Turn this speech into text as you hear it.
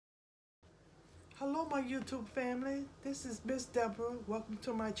Hello my YouTube family, this is Miss Deborah. Welcome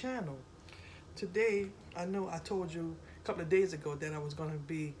to my channel. Today, I know I told you a couple of days ago that I was going to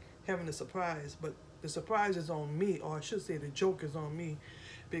be having a surprise, but the surprise is on me, or I should say the joke is on me,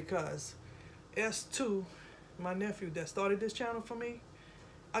 because S2, my nephew that started this channel for me,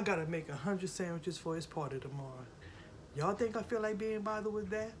 I got to make 100 sandwiches for his party tomorrow. Y'all think I feel like being bothered with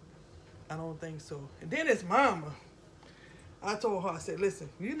that? I don't think so. And then his mama. I told her, I said,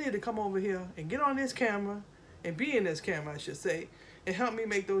 listen, you need to come over here and get on this camera, and be in this camera, I should say, and help me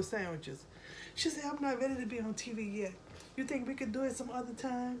make those sandwiches. She said, I'm not ready to be on TV yet. You think we could do it some other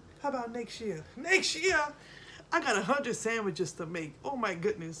time? How about next year? Next year? I got 100 sandwiches to make. Oh my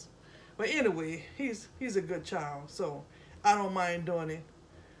goodness. But anyway, he's a good child, so I don't mind doing it.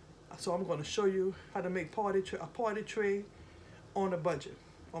 So I'm going to show you how to make a party tray on a budget,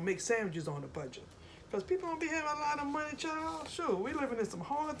 or make sandwiches on a budget. Because people don't be having a lot of money, child. Sure, we living in some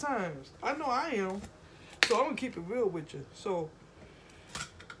hard times. I know I am. So I'm going to keep it real with you. So,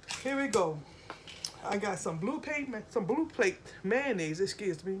 here we go. I got some blue plate mayonnaise,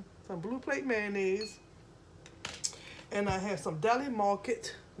 excuse me. Some blue plate mayonnaise. And I have some Deli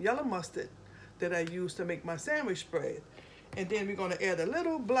Market yellow mustard that I use to make my sandwich spread. And then we're going to add a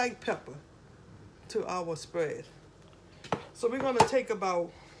little black pepper to our spread. So we're going to take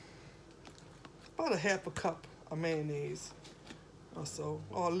about a half a cup of mayonnaise or so,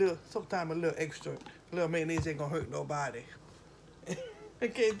 or sometimes a little extra. A little mayonnaise ain't gonna hurt nobody.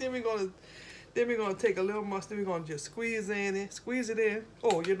 Okay, then we're gonna take a little mustard. We're gonna just squeeze it in.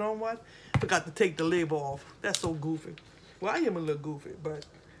 Oh, you know what? Forgot to take the label off. That's so goofy. Well, I am a little goofy, but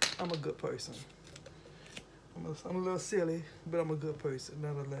I'm a good person. I'm a little silly, but I'm a good person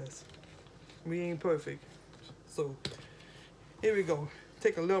nonetheless. We ain't perfect. So here we go.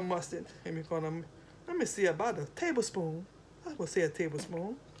 Take a little mustard, and we're gonna, let me see, about a tablespoon. I will say a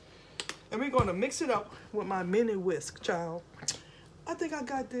tablespoon. And we're gonna mix it up with my mini whisk, child. I think I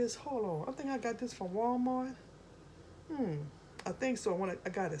got this, hold on. I think I got this from Walmart. I think so, I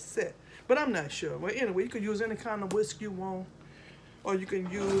got it set. But I'm not sure. Well, anyway, you can use any kind of whisk you want. Or you can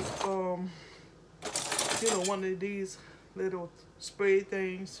use, one of these little spray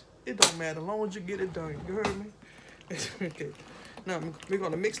things. It don't matter, as long as you get it done. You heard me? Okay. Now, we're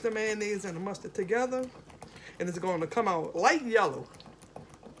going to mix the mayonnaise and the mustard together, and it's going to come out light yellow.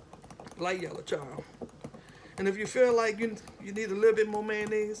 Light yellow, child. And if you feel like you need a little bit more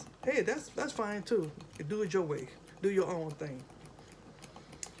mayonnaise, hey, that's fine too. You do it your way. Do your own thing.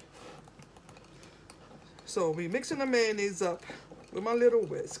 So we're mixing the mayonnaise up with my little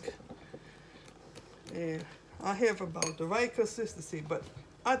whisk. And I have about the right consistency, but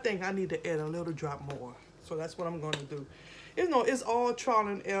I think I need to add a little drop more. So that's what I'm going to do. It's all trial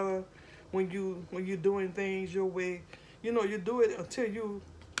and error when you're doing things your way. You do it until you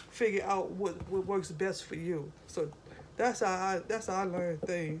figure out what works best for you. So that's how I learn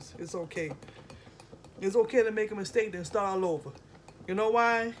things. It's okay. It's okay to make a mistake and start all over. You know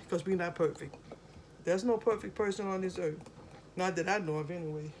why? Because we're not perfect. There's no perfect person on this earth. Not that I know of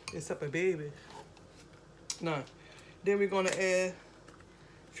anyway, except a baby. Now, then we're gonna add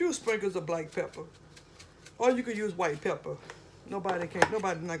a few sprinkles of black pepper. Or you could use white pepper. Nobody's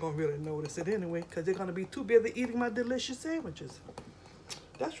not gonna really notice it anyway, because they're gonna be too busy eating my delicious sandwiches.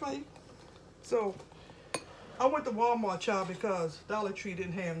 That's right. So I went to Walmart, child, because Dollar Tree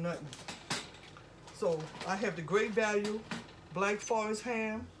didn't have nothing. So I have the Great Value Black Forest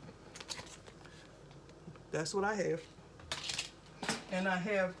ham. That's what I have. And I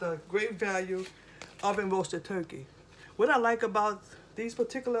have the Great Value oven roasted turkey. What I like about these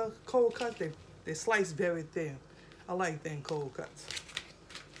particular cold cuts, they slice very thin. I like thin cold cuts.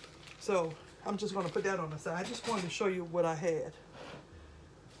 So I'm just going to put that on the side. I just wanted to show you what I had.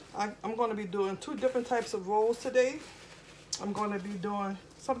 I'm going to be doing 2 different types of rolls today. I'm going to be doing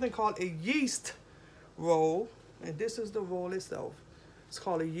something called a yeast roll. And this is the roll itself. It's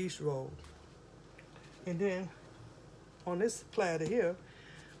called a yeast roll. And then on this platter here,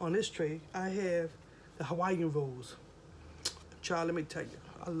 on this tray, I have the Hawaiian rolls. Child, let me tell you,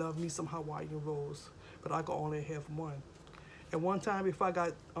 I love me some Hawaiian rolls, but I could only have one. At one time, before I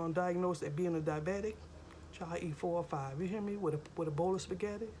got diagnosed as being a diabetic, child, I eat 4 or 5. You hear me? With a bowl of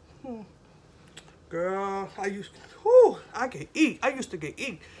spaghetti. Girl, I can eat. I used to get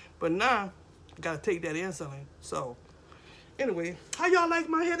eat, but now I gotta take that insulin. So, anyway, how y'all like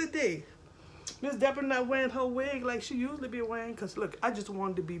my hair today? Miss Deborah not wearing her wig like she usually be wearing, cause look, I just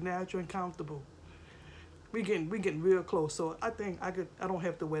wanted to be natural and comfortable. We getting real close, so I think I don't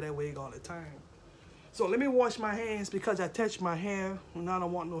have to wear that wig all the time. So let me wash my hands because I touched my hair and I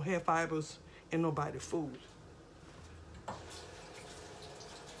don't want no hair fibers in nobody's food.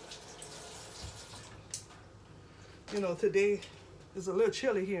 You know, today it's a little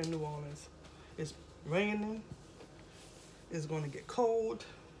chilly here in New Orleans. It's raining. It's going to get cold.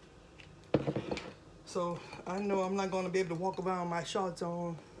 So I know I'm not going to be able to walk around with my shorts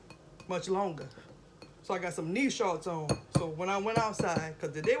on much longer. So I got some knee shorts on. So when I went outside,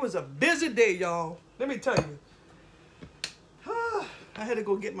 because today was a busy day, y'all. Let me tell you. I had to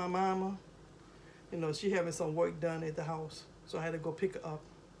go get my mama. You know, she having some work done at the house. So I had to go pick her up.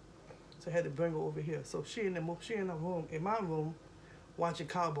 So I had to bring her over here. So she in the room, in my room, watching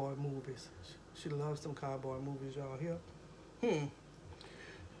cowboy movies. She loves some cowboy movies, y'all here.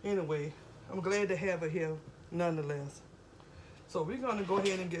 Anyway, I'm glad to have her here nonetheless. So we're gonna go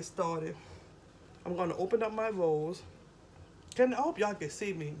ahead and get started. I'm gonna open up my rolls. I hope y'all can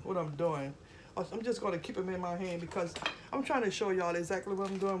see me, what I'm doing. I'm just gonna keep them in my hand because I'm trying to show y'all exactly what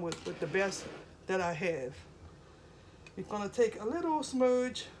I'm doing with the best that I have. You're gonna take a little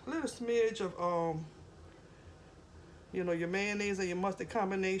smidge of you know, your mayonnaise and your mustard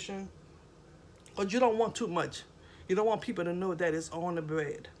combination. But you don't want too much. You don't want people to know that it's on the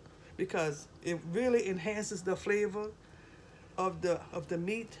bread, because it really enhances the flavor of the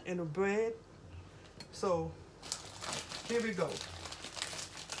meat and the bread. So here we go.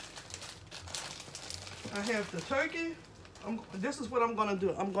 I have the turkey. This is what I'm gonna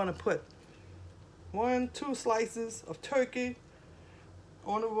do. I'm gonna put 2 slices of turkey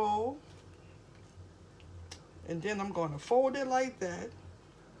on a roll, and then I'm gonna fold it like that.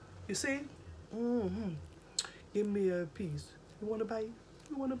 You see? Give me a piece. You want a bite?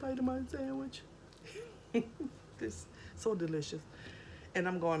 You want a bite of my sandwich? This so delicious. And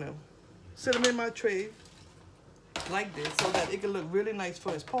I'm gonna set them in my tray like this so that it can look really nice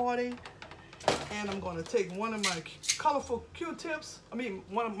for his party. And I'm gonna take one of my colorful Q-tips.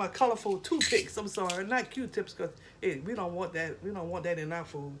 One of my colorful toothpicks. I'm sorry, not Q-tips, because we don't want that. We don't want that in our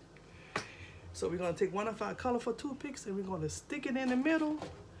food. So we're gonna take one of our colorful toothpicks and we're gonna stick it in the middle,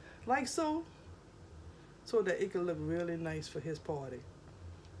 like so that it can look really nice for his party.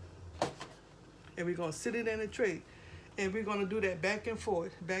 And we're gonna sit it in a tray, and we're gonna do that back and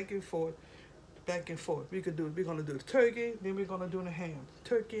forth, back and forth, back and forth. We're gonna do the turkey, then we're gonna do the ham.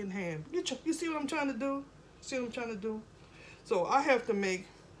 Turkey and ham. You see what I'm trying to do? See what I'm trying to do? So I have to make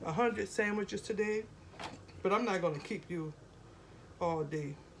 100 sandwiches today, but I'm not gonna keep you all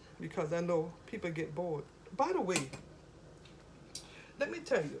day because I know people get bored. By the way, let me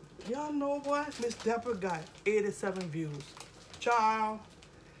tell you, y'all know what? Miss Deborah got 87 views. Child,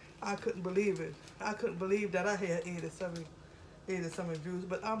 I couldn't believe it. I couldn't believe that I had 87 views,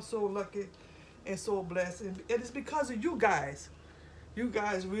 but I'm so lucky and so blessed, and it's because of you guys. You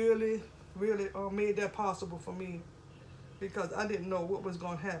guys really made that possible for me, because I didn't know what was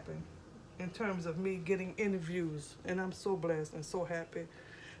going to happen in terms of me getting interviews, and I'm so blessed and so happy.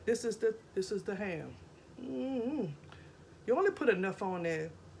 This is the ham. You only put enough on there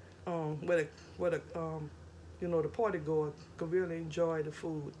where you know, the party goer could really enjoy the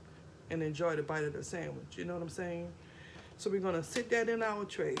food and enjoy the bite of the sandwich. You know what I'm saying? So we're gonna sit that in our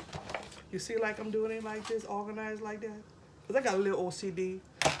tray. You see, like I'm doing it like this, organized like that? Because I got a little OCD,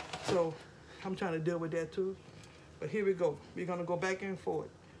 so I'm trying to deal with that too. But here we go. We're gonna go back and forth.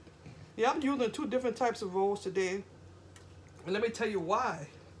 Yeah, I'm using 2 different types of rolls today. And let me tell you why.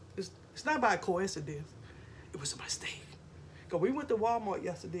 It's not by coincidence. It was a mistake. Because we went to Walmart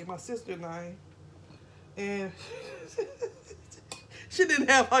yesterday, my sister and I, and she didn't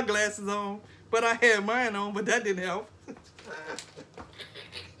have her glasses on, but I had mine on, but that didn't help.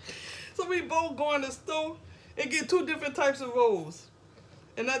 So we both go in the store and get 2 different types of rolls.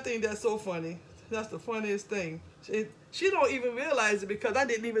 And I think that's so funny. That's the funniest thing. She don't even realize it because I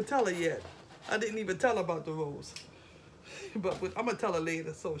didn't even tell her yet. I didn't even tell her about the rolls. But I'm going to tell her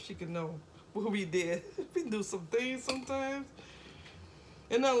later so she can know what we did. We do some things sometimes.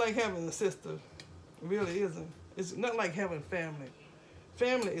 It's not like having a sister. It really isn't. It's not like having family.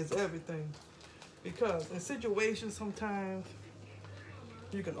 Family is everything. Because in situations sometimes,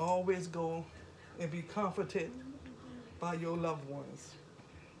 you can always go and be comforted by your loved ones.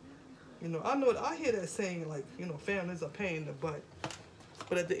 You know, I hear that saying, like, you know, family's a pain in the butt.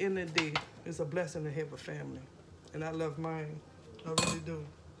 But at the end of the day, it's a blessing to have a family. And I love mine. I really do.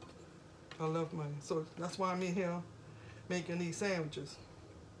 I love mine. So that's why I'm in here making these sandwiches.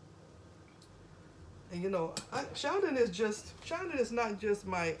 And you know, Sheldon is not just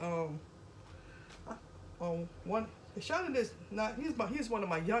my Sheldon is not, he's one of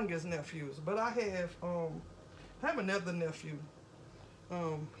my youngest nephews, but I have another nephew.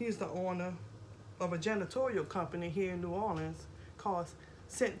 He's the owner of a janitorial company here in New Orleans called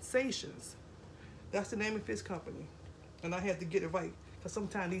Sensations. That's the name of his company. And I had to get it right, because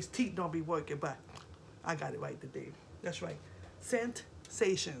sometimes these teeth don't be working, but I got it right today. That's right.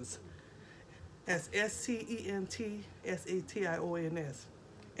 Scentations. That's SCENTSATIONS.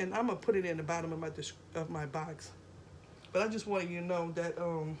 And I'm gonna put it in the bottom of my box. But I just want you to know that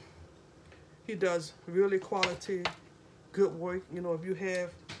he does really quality, good work. You know, if you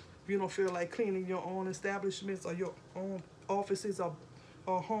don't feel like cleaning your own establishments or your own offices or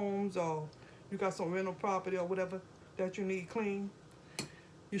homes, or you got some rental property or whatever that you need clean,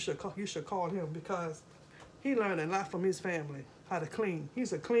 you should call him, because he learned a lot from his family how to clean.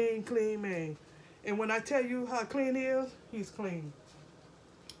 He's a clean man. And when I tell you how clean he is, he's clean.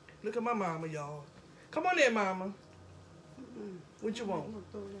 Look at my mama, y'all. Come on in, mama. What you want?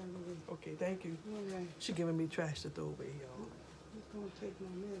 Okay, thank you. She giving me trash to throw away, y'all. Gonna take my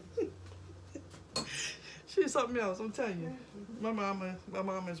medicine. She's something else, I'm telling you. My mama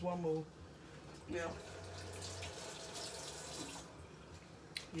is one more. Yeah.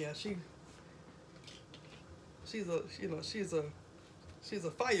 Yeah, she's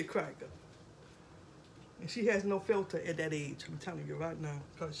a firecracker. And she has no filter at that age, I'm telling you right now.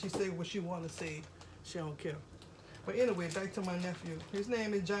 Because she say what she want to say. She don't care. But anyway, back to my nephew. His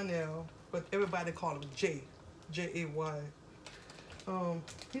name is Janelle, but everybody call him Jay. J-A-Y.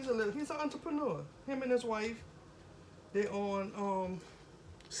 He's an entrepreneur. Him and his wife, they own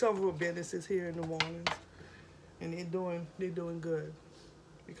several businesses here in New Orleans. And they're doing good.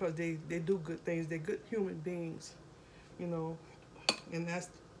 Because they do good things. They're good human beings. You know. And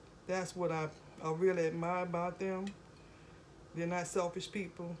that's what I really admire about them. They're not selfish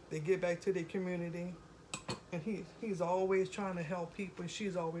people. They give back to their community. And he's always trying to help people. And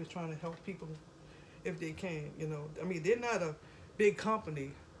she's always trying to help people if they can, you know. I mean, they're not a big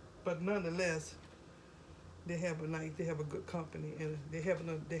company, but nonetheless, they have a good company, and they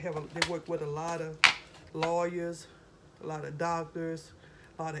work with a lot of lawyers, a lot of doctors,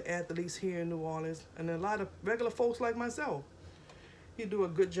 a lot of athletes here in New Orleans, and a lot of regular folks like myself. He do a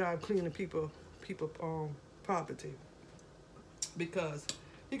good job cleaning people property, because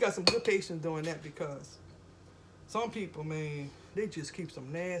he got some good patience doing that. Because some people, man, they just keep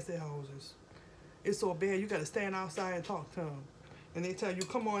some nasty houses. It's so bad you got to stand outside and talk to them, and they tell you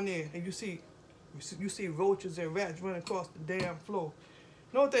come on in, and you see roaches and rats running across the damn floor.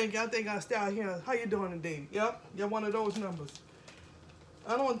 No thank you. I think I'll stay out here. How you doing today? Yep, you're one of those numbers.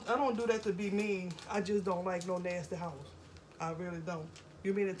 I don't do that to be mean. I just don't like no nasty house. I really don't.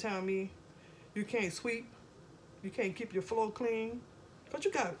 You mean to tell me you can't sweep, you can't keep your floor clean? But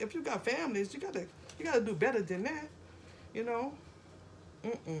if you got families, you gotta do better than that, you know.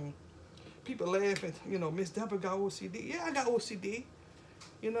 People laughing, you know, Miss Deborah got OCD. Yeah, I got OCD,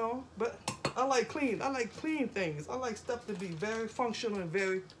 you know, but I like clean things. I like stuff to be very functional and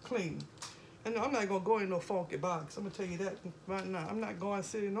very clean. And I'm not gonna go in no funky box. I'm gonna tell you that right now. I'm not going to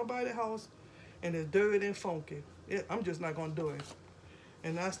sit in nobody's house and it's dirty and funky. I'm just not gonna do it.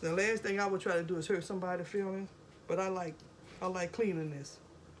 And that's the last thing I would try to do, is hurt somebody's feelings. But I like cleanliness.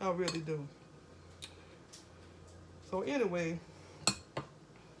 I really do. So anyway,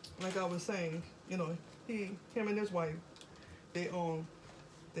 like I was saying, you know, him and his wife, they own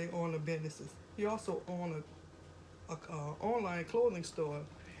the businesses. He also own a online clothing store,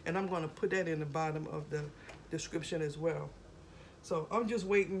 and I'm gonna put that in the bottom of the description as well. So I'm just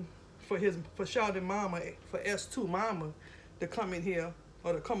waiting for Shouting Mama, for S2 Mama, to come in here,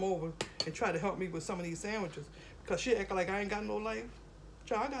 or to come over and try to help me with some of these sandwiches, because she act like I ain't got no life.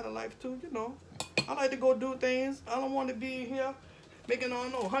 Child, I got a life too, you know. I like to go do things. I don't want to be in here making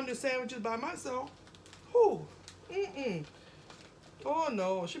 100 sandwiches by myself. Who? Oh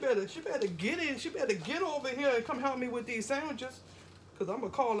no, she better get in. She better get over here and come help me with these sandwiches, because I'm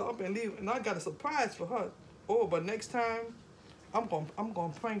gonna call her up and leave, and I got a surprise for her. Oh, but next time I'm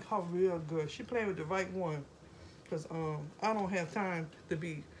gonna prank her real good. She playing with the right one, because I don't have time to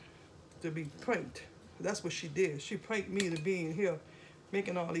be pranked. That's what she did. She pranked me to be in here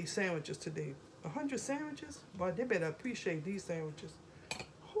making all these sandwiches today. 100 sandwiches? Boy, they better appreciate these sandwiches.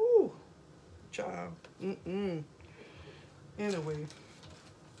 Whoo, child. Anyway,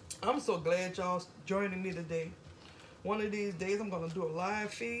 I'm so glad y'all joining me today. One of these days I'm gonna do a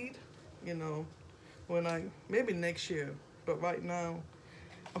live feed, you know, maybe next year. But right now,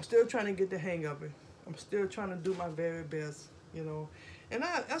 I'm still trying to get the hang of it. I'm still trying to do my very best, you know. And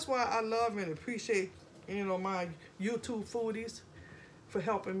that's why I love and appreciate, you know, my YouTube foodies for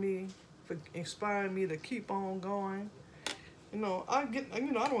helping me, for inspiring me to keep on going. You know, I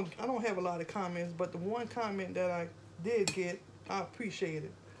don't have a lot of comments, but the one comment that I did get, I appreciate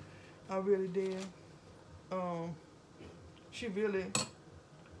it. I really did. She really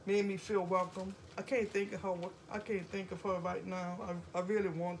made me feel welcome. I can't think of her right now. I really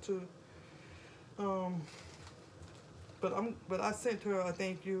want to. Um, but I sent her a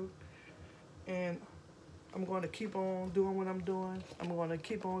thank you, and I'm going to keep on doing what I'm doing. I'm going to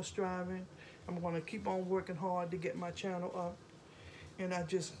keep on striving. I'm going to keep on working hard to get my channel up. And I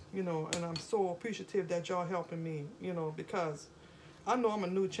just, and I'm so appreciative that y'all helping me, because I know I'm a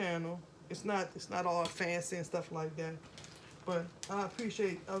new channel. It's not all fancy and stuff like that. But I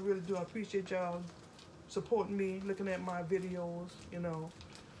really do appreciate y'all supporting me, looking at my videos, and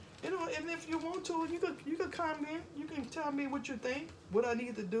if you want to, you could comment. You can tell me what you think, what I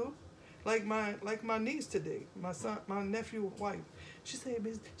need to do. Like my niece today, my nephew wife. She said,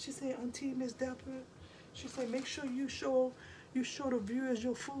 Auntie Miss Deborah, she said, make sure you show the viewers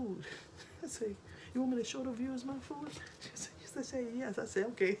your food. I said, you want me to show the viewers my food? She said yes. I said,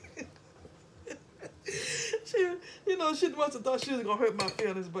 okay. She must have thought she was gonna hurt my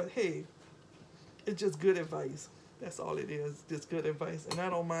feelings, but hey, it's just good advice. That's all it is, just good advice. And I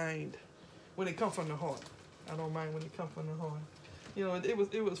don't mind when it comes from the heart. I don't mind when it comes from the heart.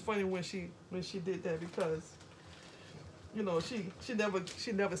 It was funny when she did that, because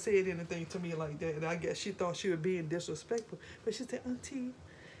she never said anything to me like that, and I guess she thought she was being disrespectful. But she said, Auntie,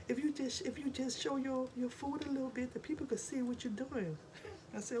 if you just show your food a little bit, the people could see what you're doing.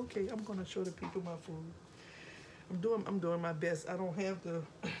 I said, okay, I'm gonna show the people my food. I'm doing my best. I don't have the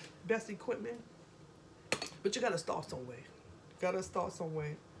best equipment, but you gotta start somewhere.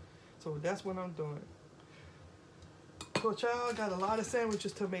 So that's what I'm doing. So child, I got a lot of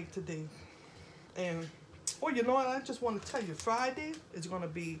sandwiches to make today. And you know what, I just want to tell you, Friday is going to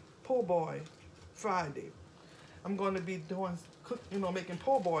be po' boy Friday. I'm going to be making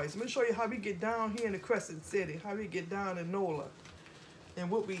po' boys. Let me show you how we get down here in the Crescent City, how we get down in NOLA, and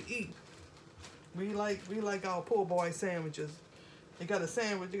what we eat. We like our po' boy sandwiches. You got a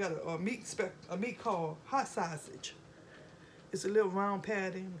sandwich, you got a meat called hot sausage. It's a little round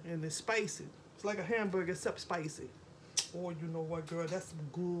patty, and it's spicy. It's like a hamburger except spicy. Oh, you know what, girl? That's some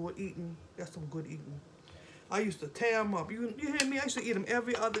good eating. I used to tear them up. You hear me? I used to eat them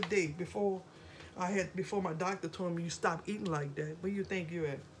every other day before my doctor told me you stop eating like that. Where you think you're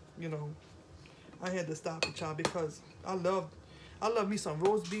at? I had to stop it, child, because I love me some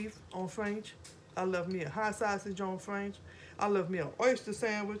roast beef on French. I love me a hot sausage on French. I love me an oyster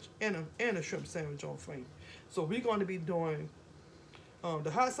sandwich and a shrimp sandwich on French. So we're going to be doing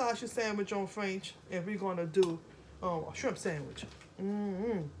the hot sausage sandwich on French, and we're going to do a shrimp sandwich.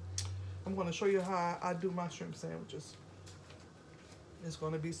 I'm going to show you how I do my shrimp sandwiches. It's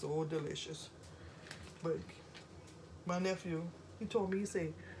going to be so delicious. But my nephew, he told me, he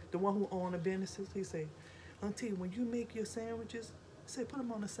said, the one who owned the businesses, he said, Auntie, when you make your sandwiches, he said, put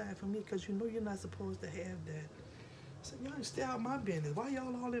them on the side for me, because you're not supposed to have that. I said, y'all stay out of my business. Why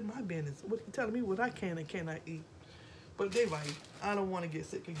y'all all in my business? What you telling me what I can and cannot eat? But they right. I don't want to get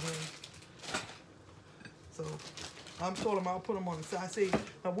sick again. So I told him I'll put them on the side. I say,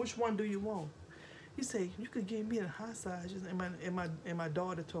 now which one do you want? He said, you could give me the hot sausages. And my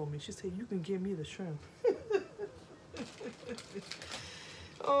daughter told me, she said, you can give me the shrimp.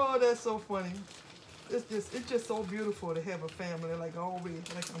 Oh, that's so funny. It's just so beautiful to have a family, like I always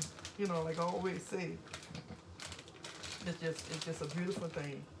say. It's just a beautiful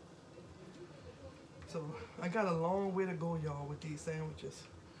thing. So I got a long way to go, y'all, with these sandwiches.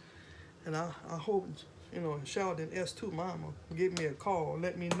 And I hope, Sheldon S2 Mama give me a call,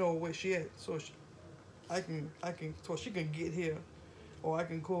 let me know where she at, so she can get here, or I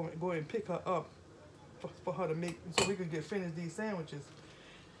can go and pick her up for her to make, so we can get finished these sandwiches.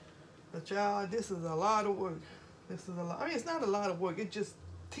 But y'all, this is a lot of work. This is a lot. I mean, it's not a lot of work. It's just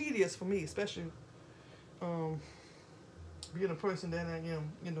tedious for me, especially being a person that I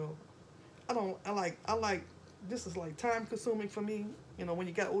am. I like. This is like time consuming for me. When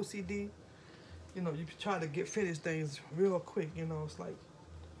you got OCD, you try to get finished things real quick. It's like,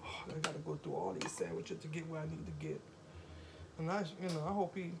 oh, I gotta go through all these sandwiches to get where I need to get. And I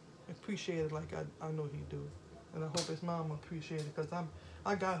hope he appreciate it like I know he do. And I hope his mama appreciate it, because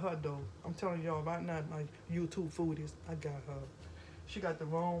I got her though. I'm telling y'all right now, my YouTube foodies, I got her. She got the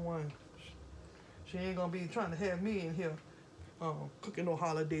wrong one. She ain't gonna be trying to have me in here cooking no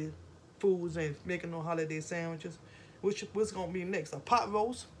holiday foods and making no holiday sandwiches. What's gonna be next? A pot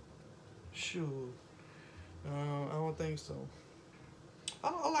roast? Shoot. I don't think so.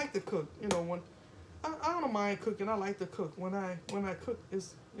 I like to cook. When I don't mind cooking. I like to cook. When I cook,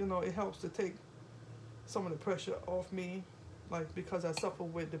 it helps to take some of the pressure off me, like, because I suffer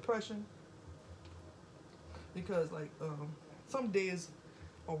with depression. Because some days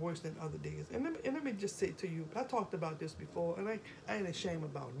are worse than other days. And let me just say to you, I talked about this before, and I ain't ashamed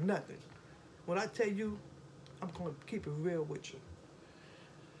about nothing. When I tell you, I'm gonna keep it real with you.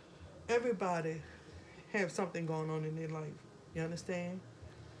 everybody have something going on in their life. You understand?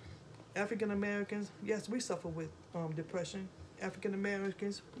 African Americans, yes, we suffer with depression. African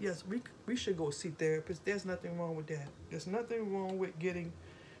Americans, yes, we should go see therapists. There's nothing wrong with that. There's nothing wrong with getting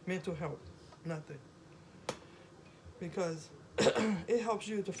mental help. Nothing. Because it helps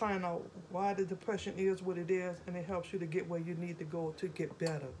you to find out why the depression is what it is, and it helps you to get where you need to go to get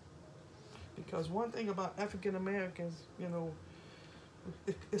better. Because one thing about African Americans, you know,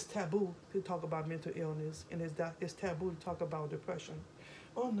 it's taboo to talk about mental illness, and it's taboo to talk about depression.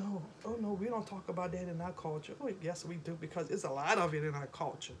 Oh no, we don't talk about that in our culture. Oh yes, we do, because it's a lot of it in our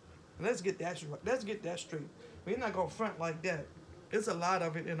culture. And let's get that straight. We're not gonna front like that. It's a lot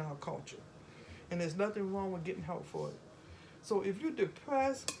of it in our culture, and there's nothing wrong with getting help for it. So if you're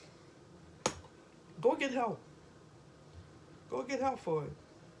depressed, go get help. Go get help for it.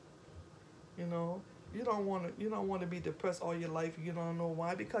 You know, you don't want to be depressed all your life. You don't know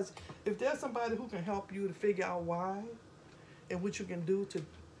why, because if there's somebody who can help you to figure out why and what you can do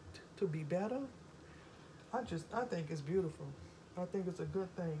to be better, I think it's beautiful. I think it's a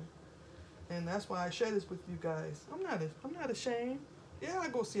good thing, and that's why I share this with you guys. I'm not ashamed. Yeah, I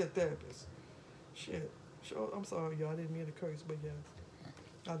go see a therapist. Shit. Sure, I'm sorry, y'all. I didn't mean to curse, but yeah,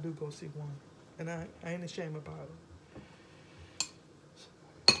 I do go see one, and I ain't ashamed about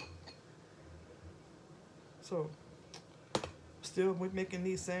it. So, still we're making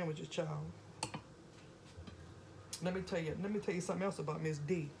these sandwiches, child. Let me tell you something else about Miss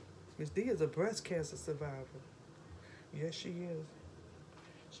D. Miss D is a breast cancer survivor. Yes, she is.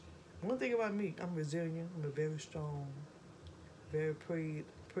 One thing about me, I'm resilient. I'm a very strong, very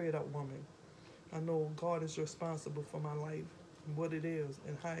prayed up woman. I know God is responsible for my life and what it is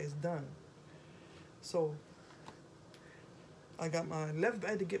and how it's done. So I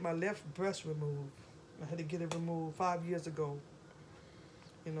had to get my left breast removed. I had to get it removed 5 years ago.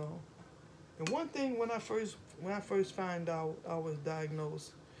 You know. And one thing when I first found out I was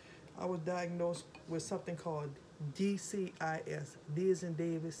diagnosed with something called DCIS. D is in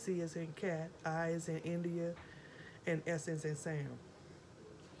David, C is in cat, I is in India, and S is in Sam.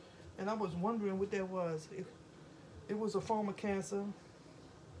 And I was wondering what that was. It was a form of cancer.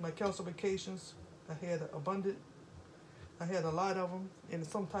 My calcifications, I had a lot of them. In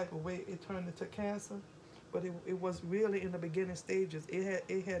some type of way, it turned into cancer. But it was really in the beginning stages.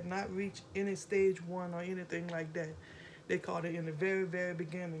 It had not reached any stage 1 or anything like that. They called it in the very, very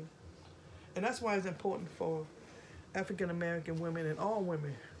beginning. And that's why it's important for African American women and all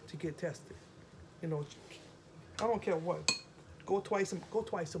women to get tested. You know, I don't care what. Go twice a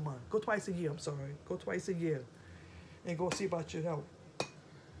month. Go twice a year, I'm sorry. Go twice a year. And go see about your health.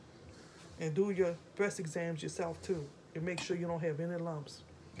 And do your breast exams yourself too. And make sure you don't have any lumps.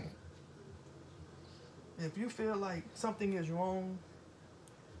 If you feel like something is wrong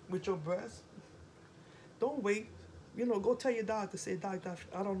with your breast, don't wait. You know, go tell your doctor, say, doctor,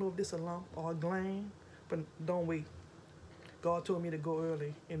 I don't know if this is a lump or a gland, but don't wait. God told me to go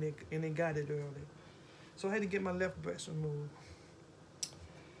early, and they got it early. So I had to get my left breast removed.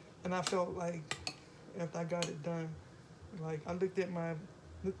 And I felt like after I got it done, like I looked at my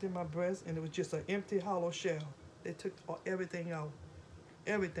breast, and it was just an empty, hollow shell. They took everything out.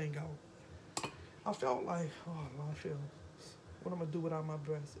 Everything out. I felt like, oh, Lord, what I'm going to do without my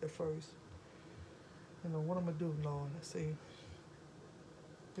breast at first? You know, what I'm going to do, Lord? I say,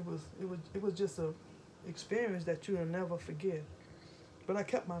 it was just a experience that you'll never forget. But I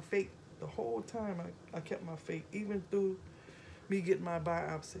kept my faith the whole time. I kept my faith, even through me getting my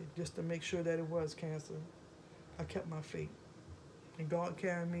biopsy, just to make sure that it was cancer. I kept my faith. And God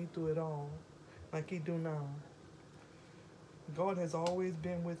carried me through it all, like he do now. God has always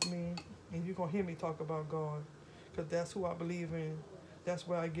been with me, and you're going to hear me talk about God, because that's who I believe in. That's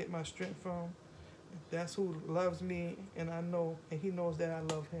where I get my strength from. That's who loves me, and I know, and he knows that I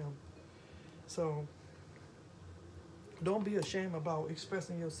love him. So don't be ashamed about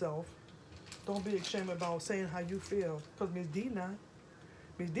expressing yourself. Don't be ashamed about saying how you feel, because Miss D not.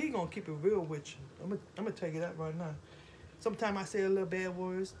 Miss D going to keep it real with you. I'm going to tell you that right now. Sometimes I say a little bad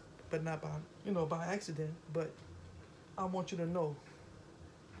words, but not by accident, but I want you to know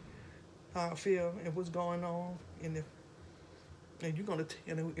how I feel and what's going on, and if you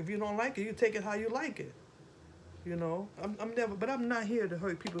don't like it, you take it how you like it. You know, I'm not here to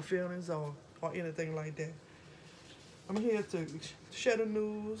hurt people's feelings or anything like that. I'm here to share the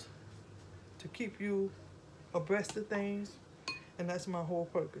news, to keep you abreast of things, and that's my whole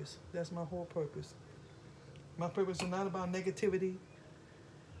purpose. That's my whole purpose. My purpose is not about negativity.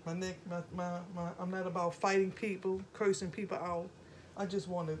 I'm not about fighting people, cursing people out. I just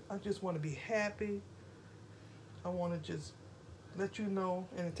want to be happy. I want to just let you know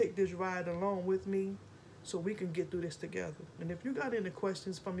and take this ride along with me so we can get through this together. And if you got any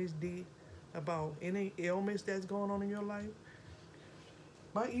questions for Miss D about any ailments that's going on in your life,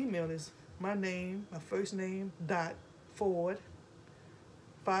 my email is my name, my first name, dot Ford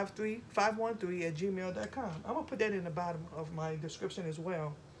 513 at gmail.com. I'm going to put that in the bottom of my description as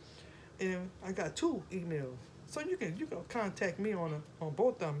well. And I got 2 emails. So you can contact me on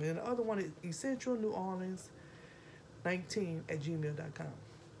both of them. And the other one is Essential New Orleans 19 at gmail.com.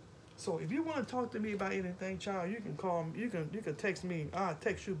 So if you want to talk to me about anything, child, you can call me. You can text me. I'll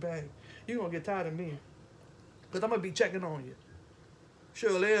text you back. You're going to get tired of me. Because I'm going to be checking on you.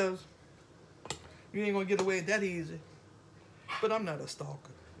 Sure is. You ain't going to get away that easy. But I'm not a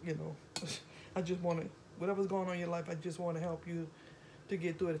stalker, you know. I just want to, whatever's going on in your life, I just want to help you to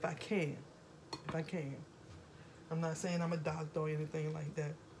get through it if I can. If I can. I'm not saying I'm a doctor or anything like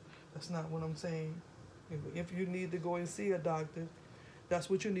that. That's not what I'm saying. If you need to go and see a doctor, that's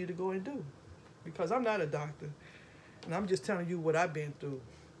what you need to go and do. Because I'm not a doctor. And I'm just telling you what I've been through.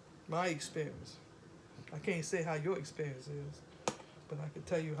 My experience. I can't say how your experience is. But I can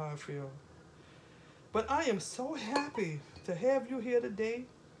tell you how I feel. But I am so happy to have you here today.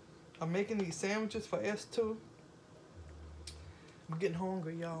 I'm making these sandwiches for S2. I'm getting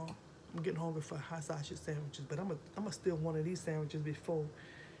hungry, y'all. I'm getting hungry for hot sausage sandwiches. But I'm gonna steal one of these sandwiches before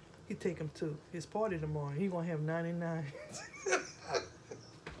he take him to his party tomorrow. He gonna have 99.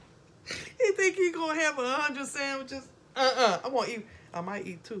 He think he gonna have 100 sandwiches? I might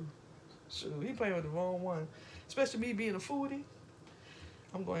eat 2. Shoot, he playing with the wrong one. Especially me being a foodie.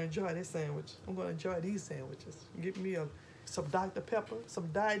 I'm going to enjoy this sandwich. I'm going to enjoy these sandwiches. Give me some Dr. Pepper, some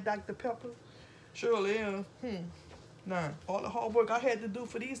Diet Dr. Pepper. Surely, nah, all the hard work I had to do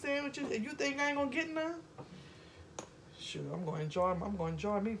for these sandwiches, and you think I ain't going to get none? Shoot, I'm going to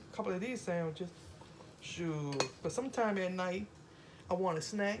enjoy me a couple of these sandwiches. Shoot, but sometime at night, I want a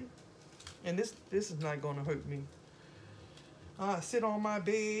snack, and this is not going to hurt me. I sit on my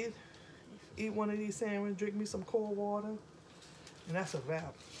bed, eat one of these sandwiches, drink me some cold water, and that's a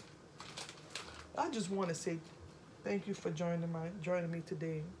wrap. I just want to say thank you for joining me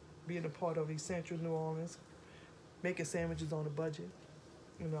today, being a part of Essential New Orleans, making sandwiches on a budget.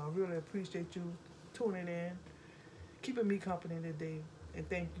 You know, I really appreciate you tuning in, keeping me company today, and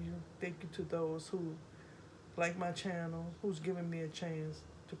thank you to those who like my channel, who's giving me a chance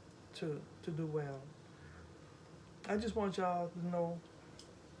to do well. I just want y'all to know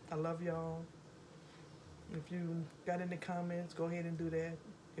I love y'all. If you got any comments, go ahead and do that.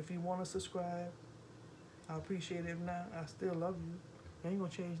 If you want to subscribe, I appreciate it. If not, I still love you. I ain't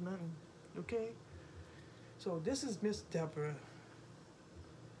gonna change nothing, okay? So this is Miss Deborah.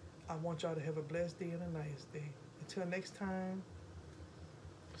 I want y'all to have a blessed day and a nice day. Until next time,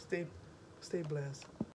 stay blessed.